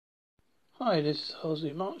Hi, this is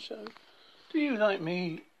Halsey Mark Show. Do you, like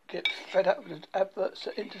me, get fed up with the adverts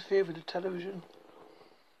that interfere with the television?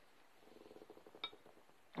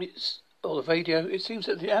 Or the radio? It seems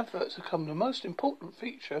that the adverts become the most important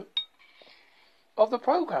feature of the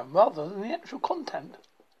programme rather than the actual content.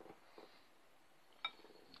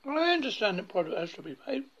 Well, I understand that product has to be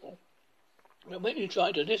paid for. But when you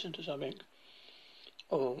try to listen to something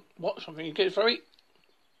or watch something, you get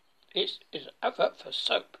it's an advert for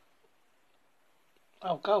soap.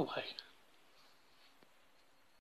 Oh, go away.